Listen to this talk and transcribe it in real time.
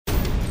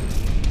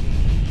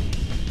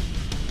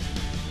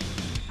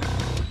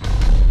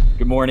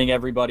morning,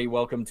 everybody.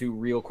 Welcome to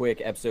Real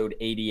Quick, episode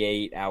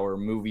 88. Our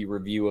movie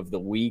review of the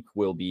week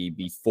will be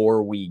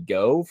Before We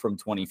Go from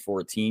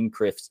 2014,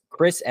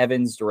 Chris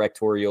Evans'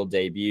 directorial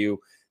debut.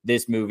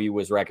 This movie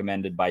was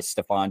recommended by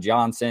Stefan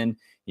Johnson.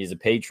 He's a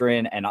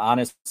patron, and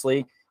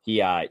honestly,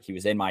 he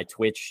was in my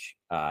Twitch.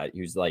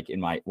 He was like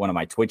in one of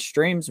my Twitch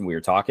streams, and we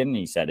were talking. And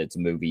he said it's a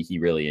movie he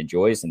really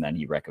enjoys, and then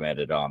he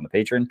recommended it on the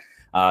Patreon.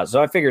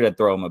 So I figured I'd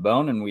throw him a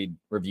bone, and we'd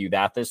review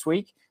that this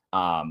week.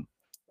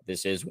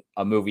 This is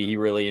a movie he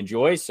really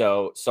enjoys,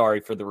 so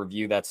sorry for the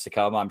review that's to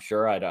come. I'm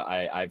sure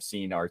I've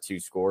seen our two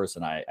scores,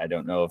 and I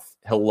don't know if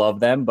he'll love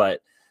them. But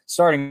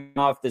starting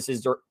off, this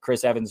is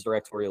Chris Evans'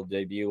 directorial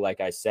debut. Like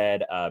I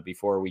said,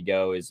 Before We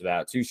Go is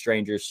about two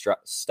strangers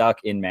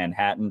stuck in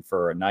Manhattan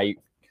for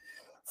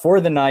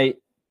the night.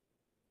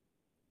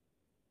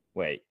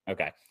 Wait,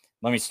 okay.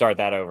 Let me start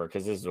that over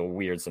because this is a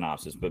weird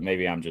synopsis, but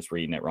maybe I'm just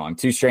reading it wrong.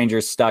 Two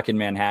strangers stuck in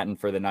Manhattan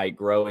for the night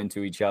grow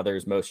into each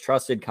other's most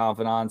trusted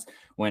confidants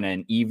when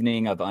an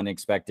evening of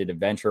unexpected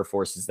adventure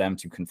forces them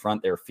to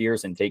confront their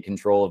fears and take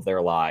control of their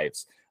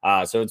lives.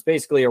 So it's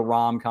basically a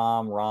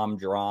rom-com,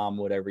 rom-dram,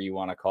 whatever you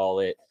want to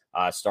call it,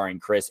 starring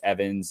Chris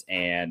Evans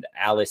and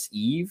Alice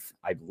Eve.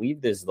 I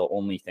believe this is the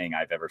only thing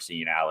I've ever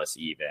seen Alice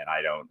Eve in.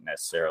 I don't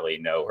necessarily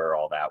know her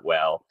all that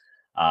well.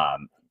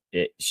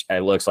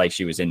 It looks like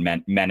she was in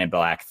Men in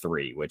Black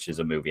 3, which is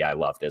a movie I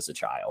loved as a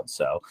child.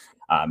 So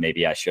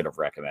maybe I should have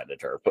recommended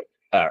her,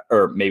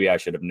 or maybe I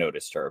should have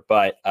noticed her.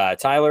 But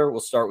Tyler, we'll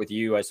start with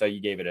you. I saw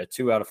you gave it a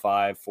 2 out of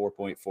 5,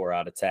 4.4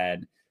 out of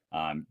 10.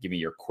 Give me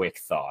your quick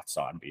thoughts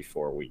on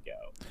Before We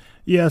Go.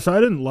 Yeah, so I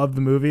didn't love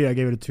the movie. I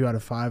gave it a 2 out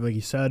of 5, like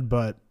you said,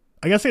 but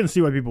I guess I can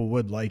see why people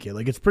would like it.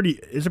 Like it's a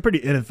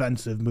pretty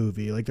inoffensive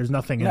movie. Like there's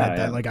nothing in it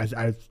that like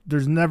I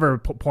there's never a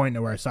point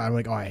where I saw I'm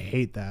like, oh, I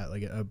hate that.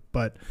 Like,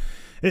 but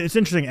it's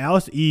interesting.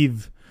 Alice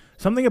Eve,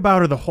 something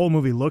about her, the whole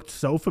movie looked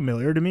so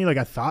familiar to me. Like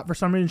I thought for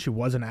some reason she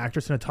was an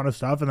actress in a ton of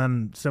stuff, and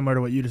then similar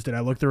to what you just did,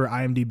 I looked through her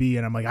IMDb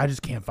and I'm like, I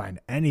just can't find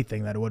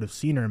anything that I would have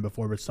seen her in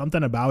before. But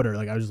something about her,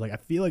 like I was just like, I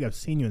feel like I've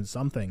seen you in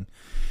something.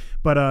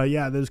 But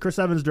yeah, there's Chris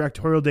Evans'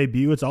 directorial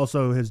debut. It's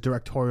also his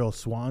directorial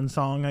swan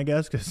song, I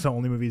guess, because it's the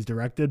only movie he's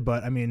directed.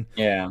 But I mean,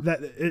 yeah,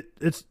 that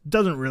it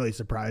doesn't really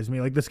surprise me.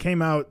 Like this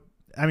came out.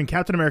 I mean,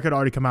 Captain America had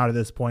already come out at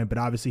this point, but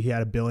obviously he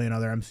had a billion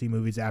other MC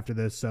movies after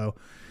this, so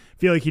I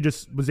feel like he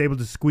just was able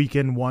to squeak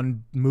in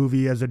one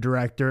movie as a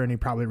director, and he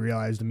probably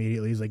realized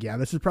immediately, he's like, yeah,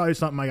 this is probably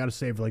something I got to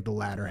save for like the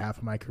latter half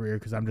of my career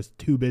because I'm just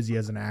too busy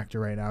as an actor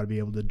right now to be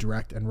able to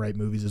direct and write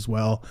movies as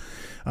well.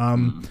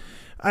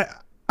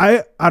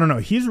 I don't know.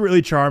 He's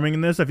really charming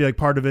in this. I feel like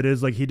part of it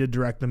is like he did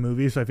direct the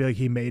movie, so I feel like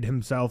he made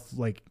himself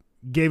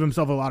gave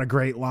himself a lot of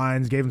great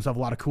lines, gave himself a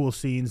lot of cool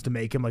scenes to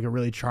make him like a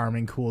really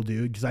charming, cool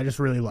dude. Because I just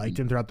really liked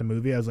him throughout the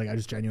movie. I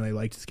just genuinely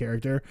liked his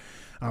character.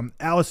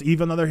 Alice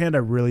Eve, on the other hand, I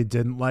really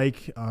didn't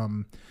like.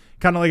 Kind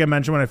of like I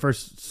mentioned when I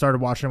first started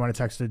watching it, when I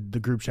texted the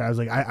group chat, I was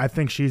like, I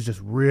think she's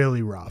just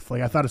really rough.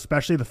 Like I thought,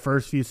 especially the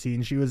first few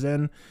scenes she was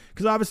in,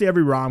 because obviously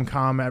every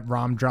rom-com at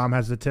rom-dram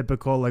has the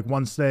typical, like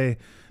once the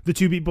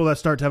two people that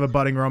start to have a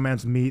budding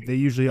romance meet, they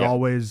usually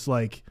always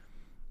like,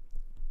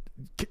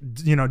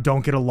 you know,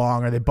 don't get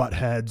along or they butt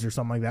heads or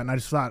something like that. And I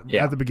just thought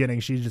at the beginning,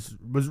 she just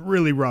was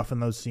really rough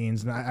in those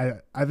scenes. And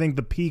I think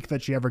the peak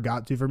that she ever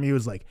got to for me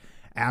was like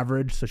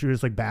average. So she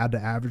was like bad to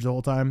average the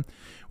whole time.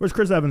 Whereas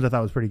Chris Evans, I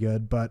thought was pretty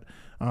good, but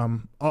I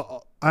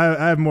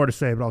have more to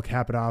say, but I'll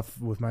cap it off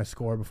with my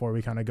score before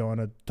we kind of go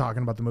into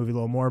talking about the movie a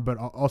little more. But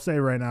I'll say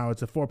right now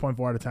it's a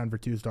 4.4 out of 10 for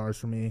 2 stars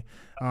for me.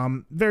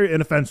 Very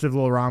inoffensive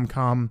little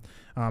rom-com.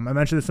 I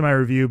mentioned this in my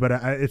review, but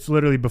it's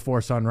literally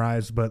Before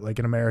Sunrise, but like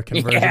an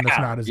American version that's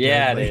not as good.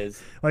 Yeah, like, it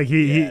is. Like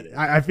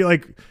I feel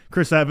like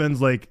Chris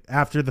Evans, like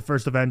after the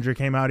first Avenger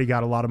came out, he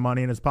got a lot of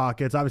money in his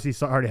pockets. Obviously,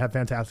 he already had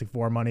Fantastic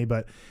Four money,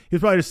 but he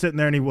was probably just sitting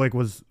there and he like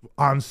was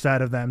on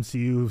set of the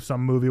MCU,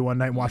 some movie one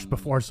night and watched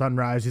Before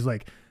Sunrise. He's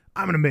like,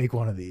 I'm going to make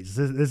one of these.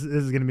 This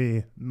is going to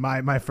be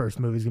my first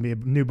movie. Is going to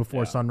be a new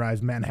Before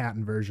Sunrise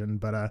Manhattan version.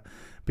 But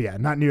yeah,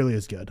 not nearly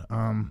as good.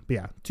 But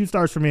yeah, 2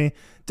 stars for me.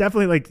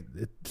 Definitely like,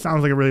 it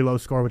sounds like a really low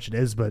score, which it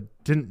is, but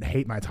didn't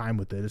hate my time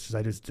with it. It's just,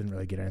 I just didn't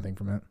really get anything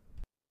from it.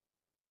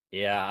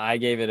 Yeah, I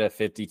gave it a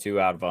 52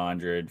 out of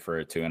 100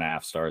 for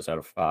 2.5 stars out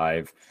of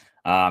 5.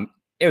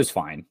 It was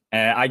fine.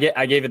 And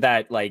I gave it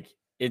that, like,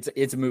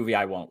 it's a movie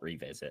I won't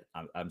revisit.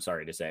 I'm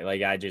sorry to say.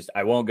 Like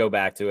I won't go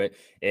back to it.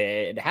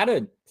 It had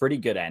a pretty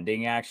good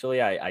ending,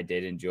 actually. I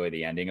did enjoy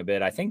the ending a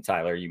bit. I think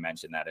Tyler, you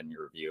mentioned that in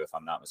your review, if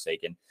I'm not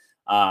mistaken.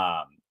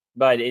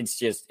 But it's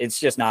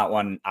just not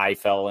one I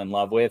fell in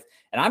love with.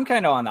 And I'm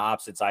kind of on the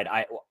opposite side.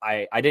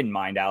 I didn't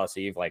mind Alice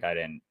Eve. Like I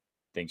didn't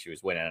think she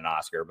was winning an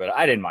Oscar, but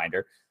I didn't mind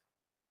her.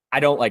 I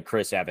don't like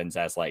Chris Evans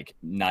as like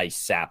nice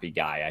sappy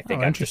guy. I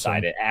think I've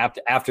decided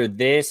after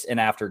this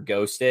and after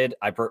Ghosted,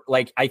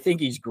 I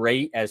think he's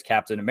great as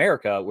Captain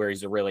America, where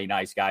he's a really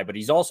nice guy, but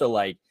he's also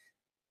like,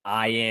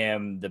 I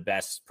am the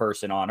best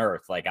person on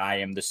earth. Like I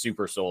am the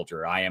super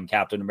soldier. I am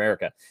Captain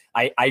America.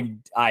 I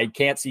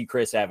can't see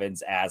Chris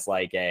Evans as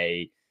like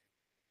a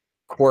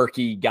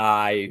quirky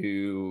guy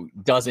who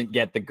doesn't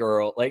get the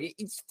girl. Like,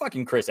 he's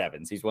fucking Chris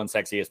Evans. He's one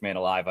sexiest man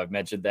alive. I've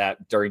mentioned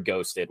that during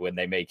Ghosted when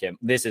they make him.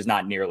 This is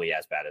not nearly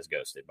as bad as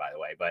Ghosted, by the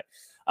way, but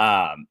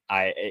I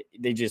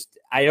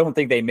don't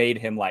think they made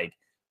him like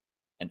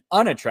an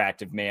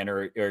unattractive man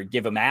or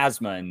give him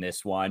asthma in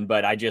this one,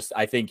 but I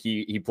think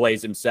he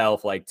plays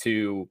himself like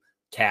too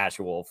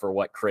casual for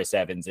what Chris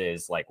Evans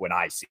is. Like, when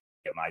I see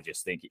him, I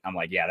just think I'm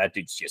like, yeah, that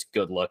dude's just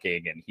good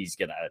looking and he's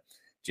gonna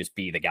just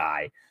be the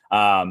guy.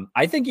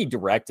 I think he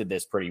directed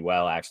this pretty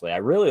well, actually. I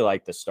really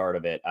like the start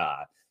of it.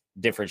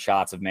 Different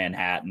shots of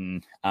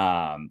Manhattan.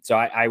 So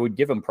I would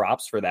give him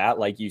props for that,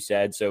 like you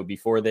said. So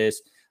before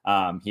this,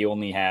 he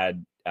only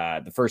had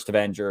the first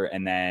Avenger,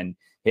 and then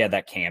he had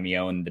that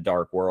cameo in The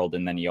Dark World,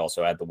 and then he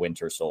also had the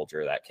Winter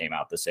Soldier that came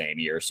out the same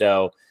year.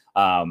 So,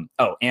 and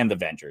the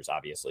Avengers,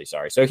 obviously.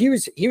 Sorry. So he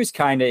was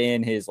kind of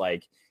in his,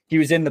 like, he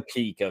was in the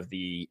peak of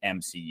the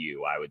MCU,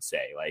 I would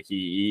say. Like,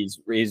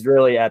 he's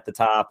really at the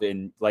top,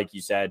 and like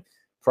you said,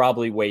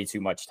 probably way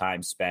too much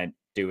time spent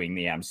doing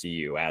the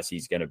MCU, as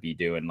he's going to be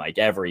doing like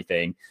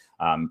everything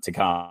to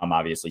come.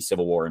 Obviously,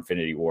 Civil War,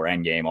 Infinity War,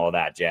 Endgame, all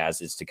that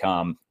jazz is to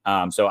come.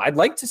 So I'd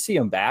like to see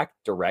him back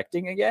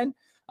directing again.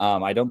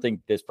 I don't think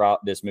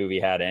this movie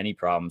had any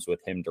problems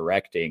with him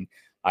directing.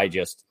 I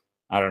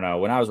don't know.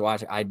 When I was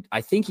watching,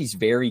 I think he's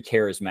very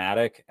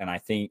charismatic, and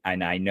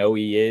I know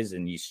he is,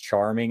 and he's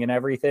charming and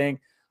everything.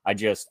 I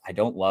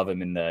don't love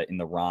him in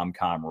the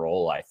rom-com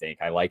role. I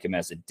think I like him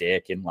as a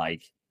dick in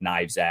like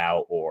Knives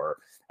Out, or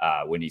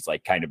when he's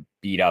like kind of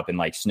beat up in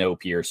like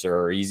Snowpiercer,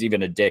 or he's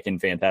even a dick in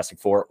Fantastic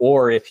Four,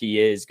 or if he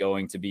is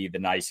going to be the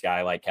nice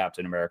guy like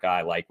Captain America,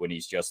 I like when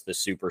he's just the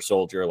super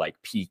soldier,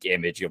 like peak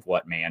image of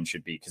what man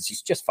should be, because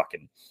he's just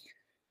fucking,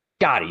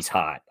 God, he's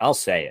hot. I'll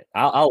say it.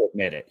 I'll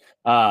admit it.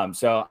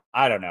 So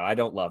I don't know. I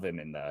don't love him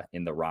in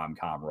the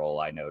rom-com role,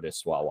 I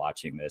noticed while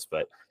watching this,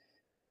 but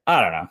I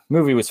don't know.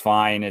 Movie was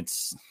fine.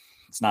 It's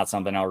not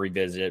something I'll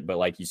revisit, but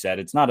like you said,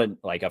 it's not a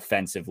like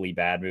offensively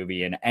bad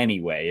movie in any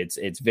way.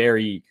 It's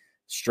very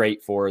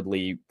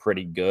straightforwardly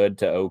pretty good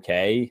to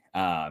okay.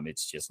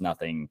 It's just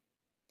nothing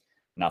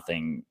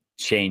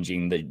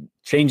changing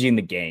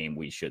the game,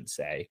 we should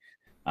say.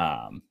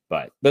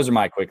 But those are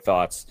my quick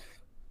thoughts.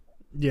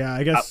 Yeah,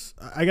 I guess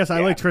I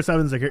like Chris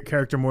Evans'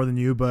 character more than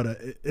you, but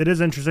it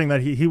is interesting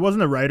that he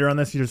wasn't a writer on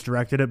this; he just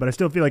directed it. But I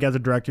still feel like as a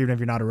director, even if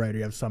you're not a writer,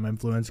 you have some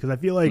influence, because I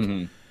feel like,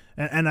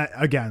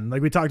 again,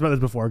 like we talked about this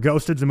before,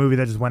 Ghosted's a movie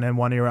that just went in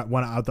one ear,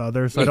 went out the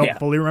other. So I don't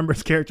fully remember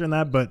his character in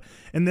that, but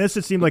in this,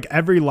 it seemed like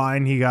every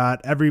line he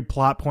got, every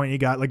plot point he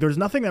got, like there was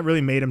nothing that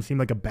really made him seem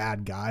like a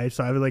bad guy.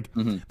 So I was like,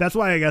 that's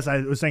why I guess I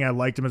was saying I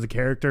liked him as a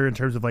character in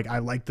terms of like I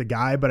liked the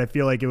guy, but I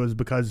feel like it was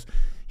because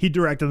he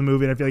directed the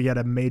movie, and I feel like he had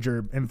a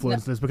major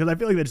influence in this, because I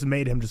feel like they just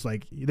made him just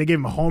like, they gave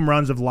him home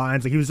runs of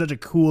lines. Like, he was such a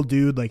cool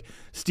dude, like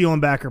stealing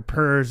back her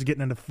purse,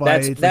 getting into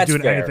fights, that's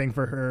doing anything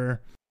for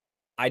her.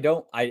 I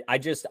don't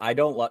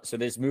so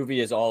this movie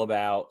is all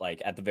about,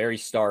 like, at the very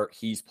start,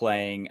 he's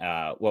playing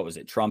what was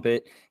it,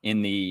 trumpet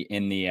in the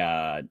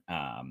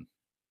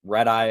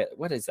Red Eye.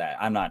 What is that?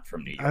 I'm not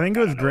from New York. I think it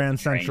was Grand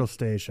Central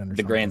Station.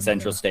 The Grand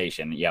Central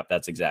Station. Yep,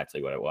 that's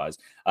exactly what it was.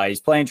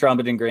 He's playing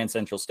trumpet in Grand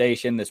Central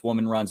Station. This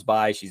woman runs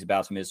by. She's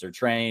about to miss her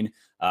train.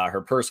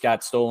 Her purse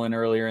got stolen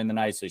earlier in the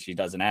night, so she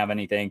doesn't have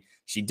anything.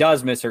 She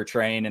does miss her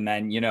train, and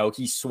then,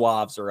 he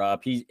swabs her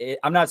up.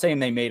 I'm not saying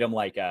they made him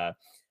like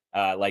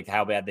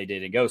how bad they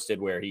did in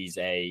Ghosted, where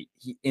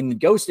in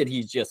Ghosted,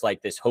 he's just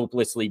like this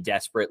hopelessly,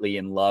 desperately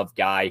in love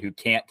guy who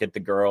can't get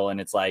the girl.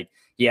 And it's like,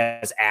 he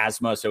has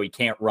asthma, so he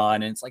can't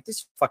run. And it's like,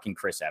 this fucking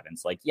Chris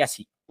Evans. Like, yes,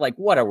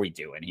 what are we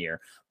doing here?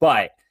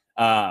 But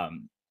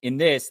in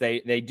this,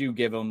 they do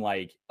give him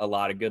like a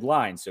lot of good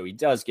lines. So he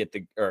does get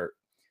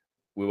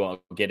we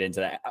won't get into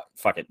that.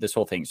 Fuck it. This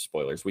whole thing's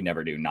spoilers. We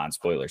never do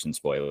non-spoilers and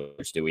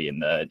spoilers, do we? In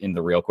the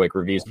ReelQuick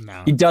reviews,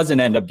 no. He doesn't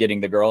end up getting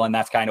the girl, and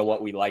that's kind of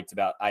what we liked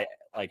about.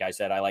 Like I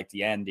said, I liked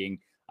the ending.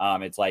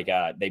 It's like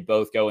they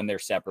both go in their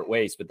separate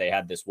ways, but they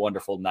had this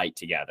wonderful night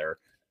together.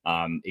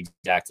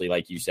 Exactly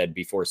like you said,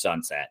 before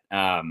sunset.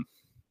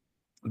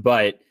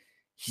 But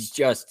he's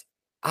just,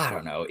 I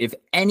don't know, if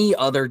any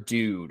other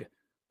dude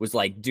was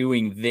like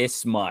doing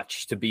this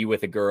much to be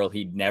with a girl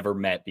he'd never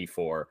met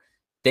before,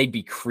 they'd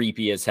be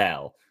creepy as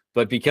hell.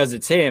 But because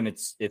it's him,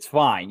 it's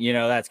fine.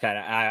 That's kind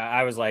of,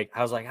 I was like,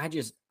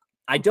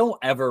 I don't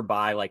ever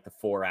buy like the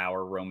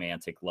 4-hour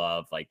romantic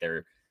love. Like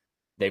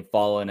they've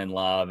fallen in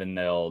love and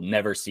they'll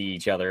never see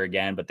each other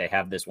again, but they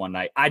have this one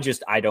night. I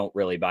don't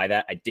really buy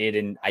that. I did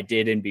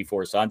in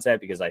Before Sunset,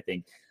 because I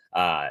think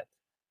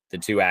the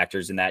two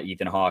actors in that,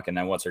 Ethan Hawke, and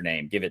then what's her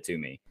name? Give it to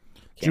me.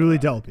 Julie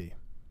Delpy.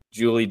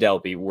 Julie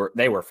Delpy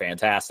were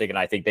fantastic. And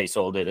I think they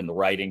sold it, and the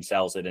writing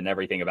sells it, and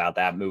everything about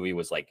that movie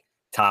was like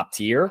top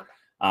tier.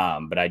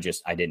 But I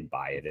didn't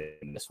buy it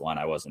in this one.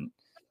 I'm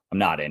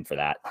not in for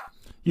that.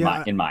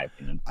 Yeah, in my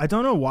opinion. I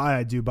don't know why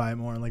I do buy it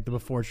more in like the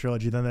Before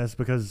trilogy than this,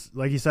 because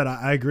like you said,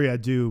 I agree, I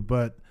do,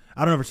 but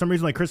I don't know, for some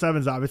reason, like Chris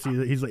Evans,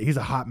 obviously he's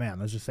a hot man,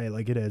 let's just say it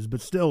like it is,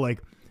 but still,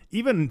 like,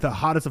 even the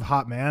hottest of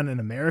hot man in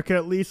America,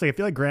 at least, like I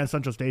feel like Grand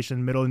Central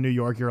Station, middle of New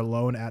York, you're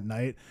alone at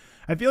night.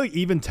 I feel like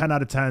even 10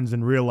 out of 10s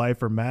in real life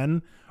for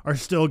men are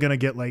still going to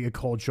get like a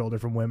cold shoulder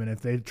from women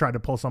if they try to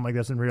pull something like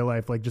this in real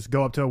life. Like just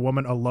go up to a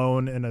woman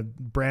alone in a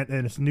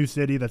new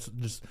city that's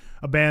just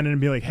abandoned and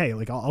be like, hey,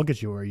 like I'll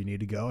get you where you need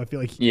to go. I feel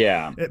like,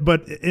 Yeah.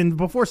 But in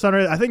Before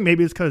Sunrise, I think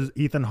maybe it's because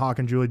Ethan Hawke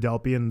and Julie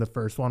Delpy in the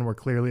first one were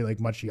clearly like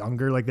much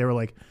younger. Like they were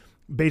like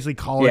basically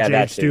college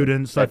age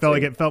students. So I felt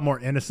like it felt more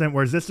innocent.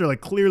 Whereas this, they're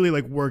like clearly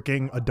like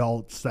working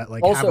adults that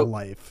like have a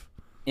life.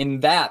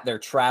 In that, they're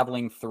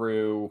traveling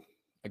through.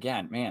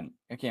 Again, man,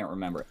 I can't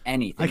remember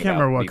anything. I can't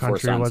remember what country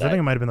Sunset. it was. I think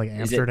it might have been like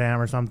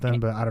Amsterdam or something,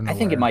 but I don't know. I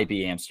think it might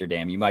be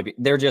Amsterdam. You might be.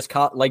 They're just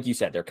like you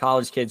said, they're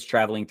college kids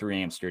traveling through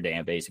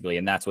Amsterdam, basically,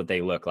 and that's what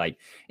they look like.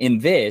 In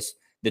this,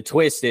 the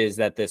twist is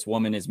that this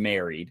woman is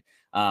married,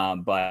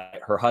 but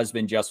her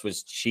husband just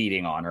was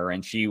cheating on her,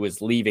 and she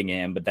was leaving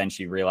him. But then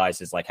she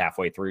realizes, like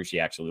halfway through, she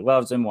actually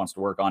loves him, wants to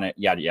work on it,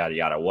 yada yada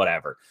yada,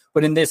 whatever.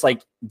 But in this,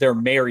 like they're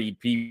married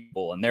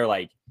people, and they're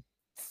like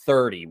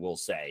 30, we'll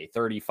say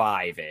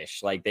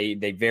 35-ish. Like they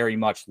very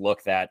much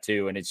look that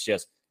too. And it's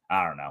just,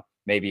 I don't know,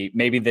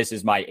 maybe this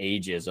is my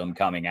ageism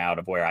coming out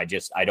of where I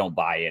don't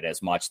buy it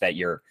as much that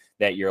you're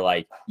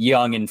like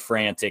young and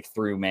frantic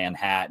through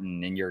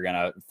Manhattan and you're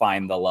gonna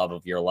find the love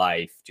of your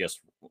life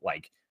just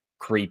like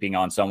creeping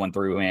on someone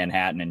through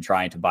Manhattan and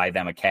trying to buy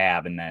them a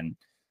cab and then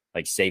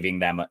like saving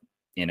them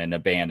in an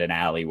abandoned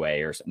alleyway,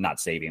 or not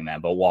saving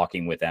them but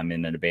walking with them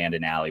in an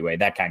abandoned alleyway,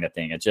 that kind of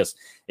thing. It just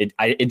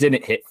it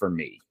didn't hit for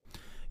me.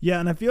 Yeah,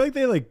 and I feel like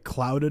they like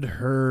clouded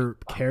her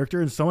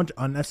character in so much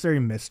unnecessary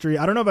mystery.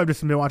 I don't know if I've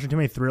just been watching too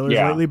many thrillers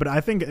lately, but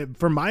I think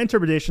from my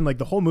interpretation, like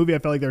the whole movie, I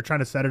felt like they were trying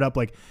to set it up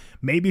like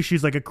maybe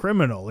she's like a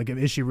criminal. Like,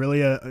 is she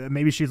really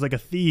maybe she's like a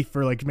thief,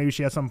 or like maybe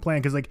she has some plan?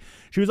 Because like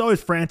she was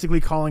always frantically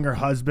calling her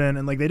husband,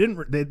 and like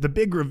the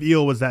big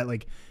reveal was that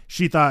like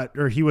she thought,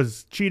 or he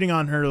was cheating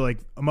on her like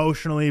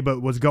emotionally,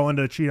 but was going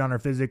to cheat on her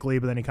physically,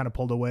 but then he kind of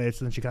pulled away,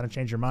 so then she kind of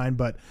changed her mind.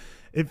 But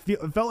it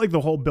felt like the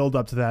whole build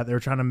up to that, they were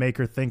trying to make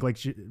her think like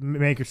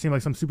make her seem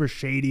like some super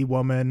shady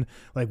woman.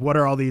 Like, what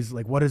are all these,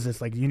 like, what is this?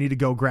 Like, you need to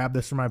go grab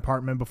this from my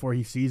apartment before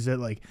he sees it.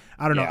 Like,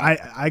 I don't know.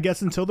 I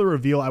guess until the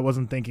reveal, I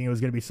wasn't thinking it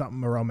was going to be something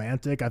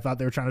romantic. I thought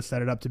they were trying to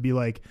set it up to be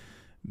like,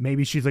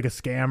 maybe she's like a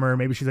scammer.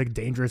 Maybe she's like a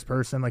dangerous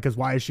person. Like, cause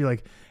why is she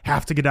like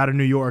have to get out of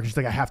New York? She's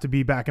like, I have to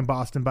be back in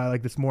Boston by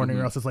like this morning,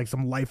 or else it's like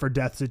some life or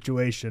death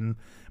situation.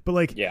 But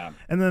like,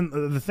 and then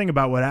the thing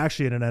about what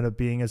actually it ended up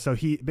being is, so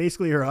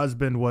her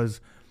husband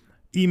was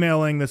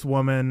emailing this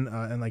woman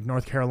in like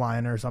North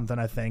Carolina or something,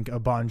 I think, a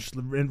bunch,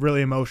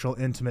 really emotional,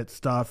 intimate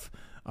stuff,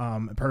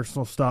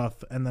 personal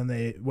stuff. And then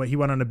he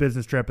went on a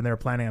business trip and they were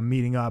planning on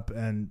meeting up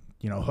and,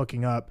 you know,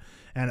 hooking up.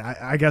 And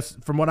I guess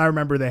from what I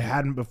remember, they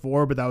hadn't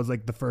before, but that was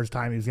like the first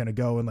time he was going to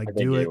go and like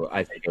do it.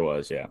 I think it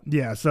was, yeah.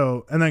 Yeah.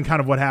 So, and then kind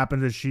of what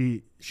happens is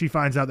she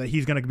finds out that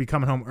he's going to be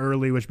coming home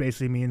early, which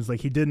basically means like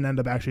he didn't end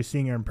up actually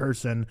seeing her in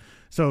person.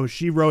 So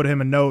she wrote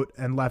him a note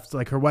and left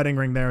like her wedding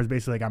ring there. Is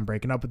basically like, I'm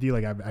breaking up with you.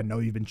 Like, I know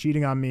you've been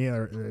cheating on me,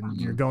 or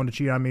you're going to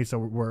cheat on me. So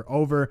we're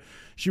over.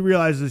 She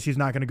realizes he's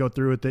not going to go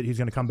through with it. He's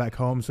going to come back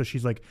home. So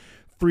she's like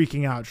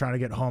freaking out, trying to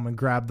get home and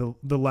grab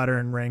the letter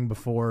and ring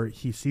before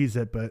he sees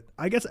it. But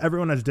I guess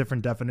everyone has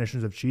different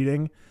definitions of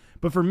cheating.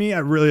 But for me, I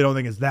really don't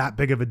think it's that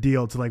big of a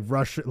deal to like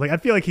rush. Like, I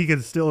feel like I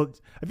feel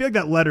like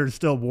that letter is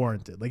still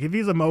warranted. Like, if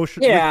he's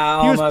emotional,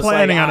 like, he was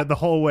planning on it the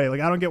whole way. Like,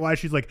 I don't get why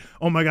she's like,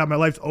 oh my God, my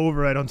life's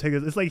over, I don't take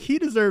it. It's like, he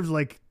deserves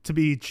like to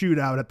be chewed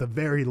out at the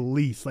very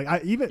least. Like,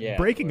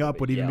 breaking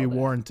up would even be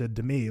warranted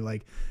to me.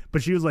 Like,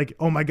 but she was like,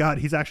 oh my God,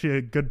 he's actually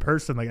a good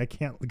person.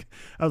 Like, I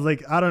was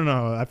like, I don't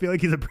know. I feel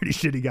like he's a pretty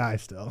shitty guy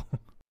still.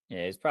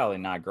 Yeah, he's probably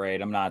not great.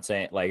 I'm not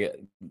saying like,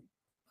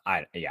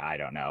 I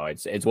don't know.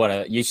 It's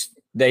what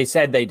they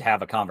said they'd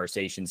have a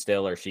conversation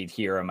still, or she'd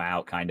hear him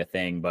out kind of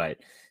thing. But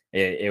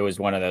it was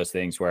one of those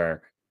things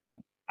where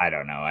I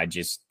don't know. I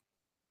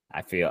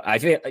feel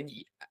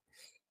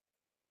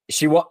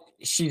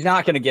she's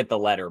not going to get the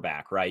letter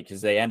back, right?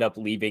 Because they end up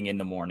leaving in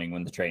the morning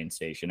when the train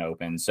station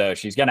opens. So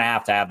she's going to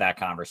have that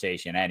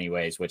conversation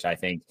anyways, which I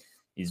think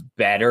is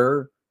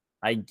better,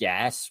 I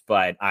guess.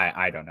 But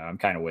I don't know. I'm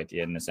kind of with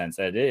you in the sense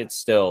that it's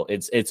still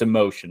it's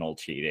emotional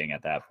cheating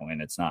at that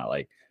point. It's not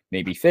like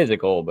maybe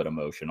physical, but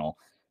emotional.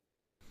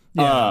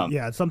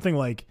 Yeah, it's something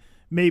like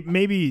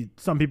maybe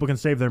some people can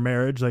save their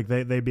marriage, like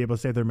they'd be able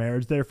to save their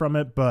marriage there from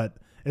it, but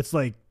it's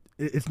like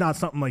it's not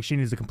something like she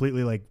needs to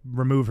completely like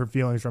remove her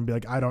feelings from, be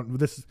like,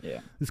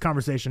 this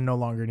conversation no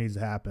longer needs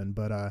to happen.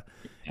 But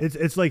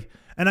it's like,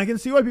 and I can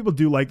see why people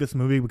do like this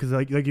movie, because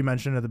like you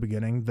mentioned at the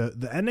beginning,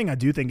 the ending I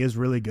do think is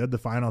really good. The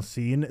final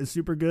scene is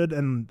super good,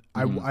 and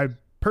I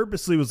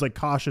purposely was like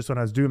cautious when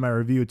I was doing my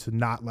review to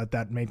not let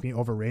that make me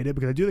overrate it,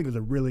 because I do think it was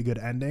a really good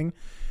ending.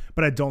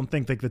 But I don't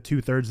think like the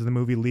 2/3 of the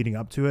movie leading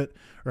up to it,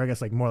 or I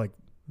guess like more like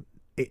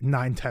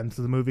 9/10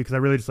 of the movie, because I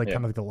really just like kind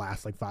of like the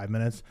last like 5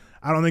 minutes.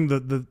 I don't think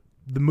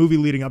the movie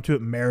leading up to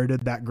it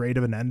merited that great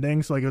of an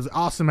ending. So like, it was an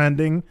awesome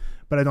ending,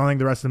 but I don't think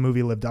the rest of the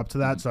movie lived up to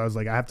that. So I was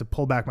like, I have to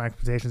pull back my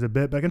expectations a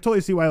bit. But I can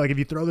totally see why, like, if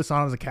you throw this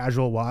on as a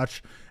casual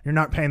watch, you're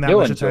not paying that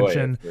much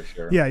attention. For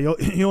sure. Yeah,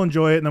 you'll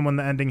enjoy it, and then when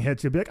the ending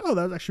hits, you'll be like, oh,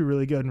 that was actually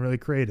really good and really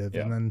creative.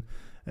 And then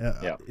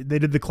They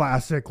did the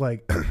classic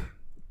like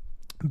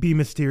be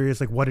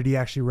mysterious, like what did he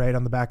actually write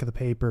on the back of the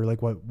paper,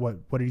 like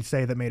what did he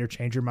say that made her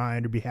change her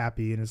mind or be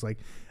happy. And it's like,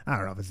 I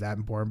don't know if it's that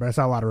important, but I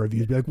saw a lot of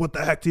reviews be like, what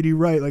the heck did he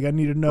write, like I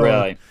need to know.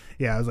 Really?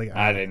 Yeah, I was like,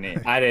 I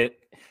didn't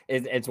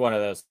it's one of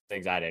those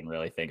things. I didn't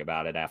really think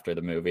about it after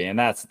the movie, and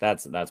that's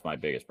my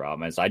biggest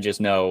problem is I just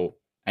know,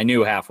 I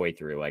knew halfway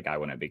through like I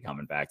wouldn't be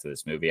coming back to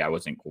this movie. I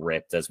wasn't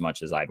gripped as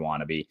much as I'd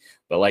want to be,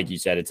 but like you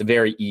said, it's a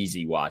very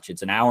easy watch.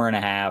 It's an hour and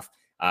a half.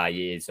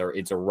 It's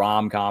a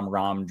rom-com,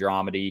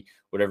 rom-dramedy,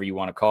 whatever you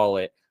want to call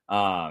it.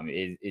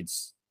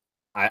 It's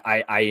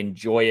I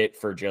enjoy it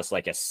for just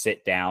like a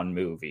sit-down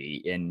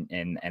movie,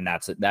 and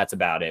that's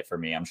about it for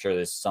me. I'm sure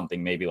this is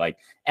something maybe like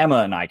Emma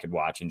and I could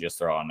watch and just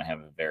throw on and have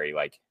a very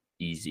like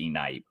easy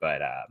night.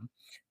 But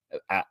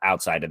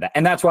outside of that,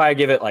 and that's why I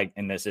give it like,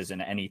 and this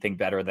isn't anything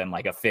better than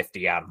like a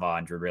 50 out of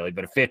 100 really,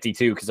 but a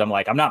 52 because I'm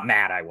like, I'm not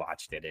mad I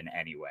watched it in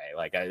any way.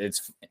 Like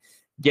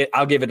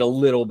I'll give it a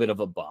little bit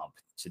of a bump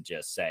to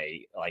just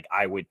say like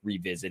I would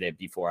revisit it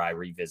before I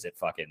revisit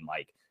fucking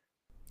like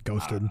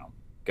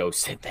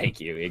Ghosted.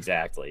 Thank you.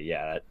 Exactly.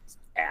 Yeah, that's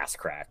ass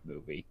crack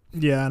movie.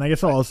 Yeah, and I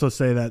guess I'll also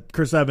say that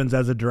Chris Evans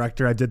as a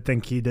director, I did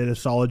think he did a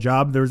solid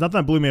job. There was nothing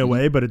that blew me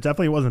away, but it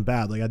definitely wasn't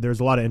bad. Like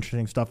there's a lot of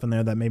interesting stuff in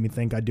there that made me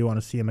think I do want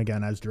to see him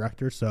again as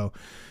director. So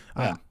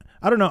yeah.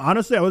 I don't know.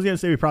 Honestly, I was going to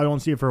say we probably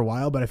won't see it for a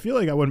while, but I feel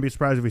like I wouldn't be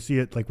surprised if we see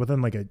it like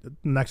within like a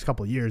next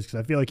couple of years, because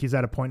I feel like he's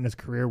at a point in his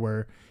career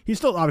where he's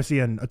still obviously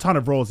in a ton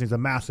of roles. He's a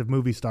massive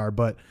movie star,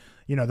 but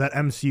you know, that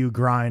MCU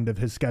grind of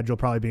his schedule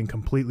probably being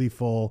completely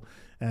full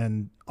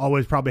and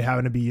always probably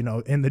having to be, you know,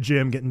 in the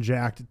gym getting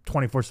jacked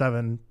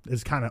 24/7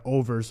 is kind of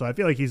over. So I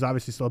feel like he's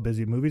obviously still a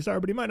busy movie star,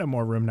 but he might have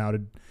more room now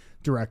to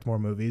direct more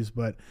movies.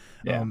 But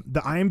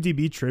the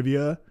IMDb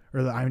trivia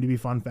or the IMDb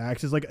fun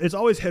facts is like, it's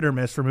always hit or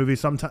miss for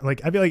movies. Sometimes,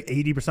 like I feel like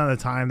 80% of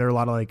the time there are a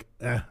lot of like,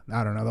 I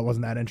don't know, that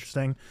wasn't that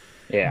interesting.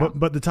 Yeah.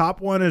 But the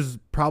top one is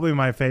probably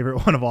my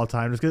favorite one of all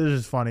time, just because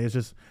it's just funny. It's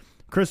just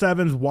Chris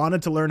Evans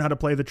wanted to learn how to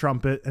play the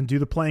trumpet and do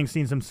the playing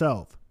scenes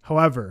himself.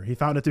 However, he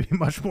found it to be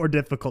much more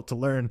difficult to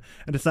learn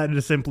and decided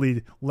to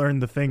simply learn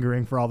the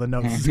fingering for all the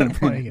notes instead of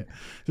playing it.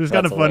 So it's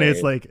kind of funny.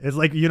 Hilarious. It's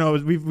like, you know,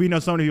 we know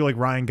so many people like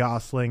Ryan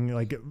Gosling,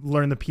 like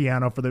learn the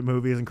piano for their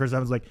movies, and Chris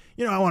Evans like,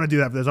 you know, I want to do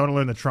that for this. I want to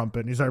learn the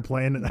trumpet. And he started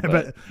playing it. I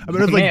bet it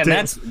was like,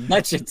 man,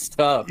 that shit's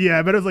tough. Yeah,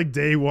 I bet it was like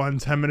day 1,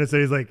 10 minutes.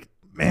 And he's like,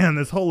 man,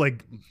 this whole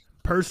like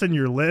pursing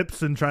your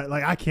lips and try,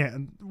 like, I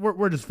can't,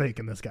 we're just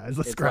faking this, guys.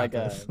 Let's scrap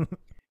this.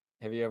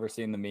 Have you ever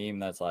seen the meme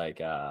that's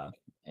like,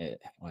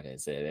 what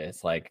is it?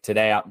 It's like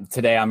today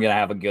I'm gonna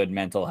have a good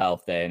mental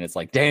health day, and it's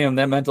like, damn,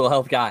 that mental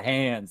health got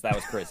hands. That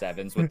was Chris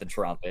Evans with the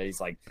trumpet. He's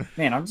like,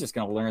 man, I'm just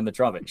gonna learn the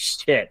trumpet.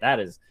 Shit, that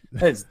is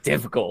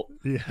difficult.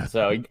 Yeah.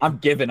 So I'm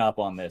giving up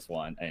on this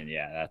one, and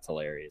yeah, that's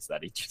hilarious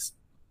that he just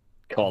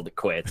called it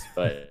quits.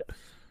 But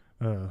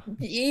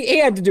he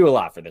had to do a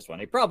lot for this one.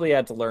 He probably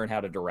had to learn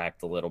how to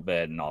direct a little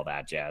bit and all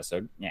that jazz.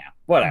 So yeah,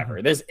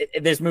 whatever.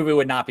 This movie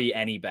would not be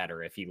any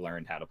better if he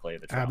learned how to play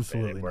the trumpet.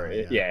 Absolutely.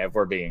 If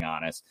we're being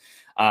honest.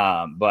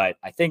 But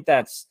I think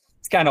it's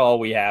kind of all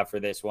we have for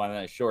this one.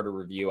 A shorter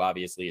review.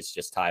 Obviously, it's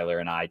just Tyler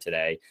and I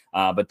today.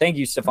 But thank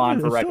you,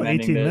 Stefan, for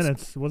recommending 18 this.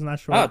 Minutes. It wasn't that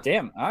short. Oh,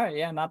 damn. All right.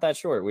 Yeah, not that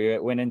short. We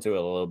went into it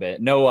a little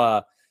bit.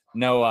 No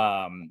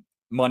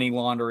money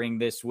laundering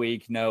this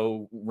week.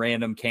 No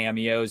random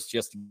cameos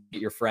just to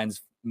get your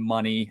friends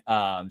money.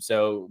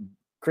 So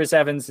Chris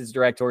Evans, his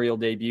directorial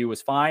debut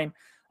was fine.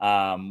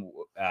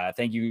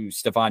 Thank you,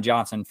 Stefan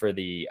Johnson, for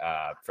the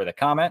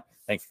comment.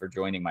 Thanks for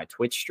joining my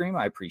Twitch stream.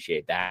 I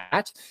appreciate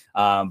that.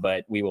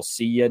 But we will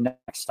see you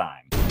next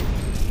time.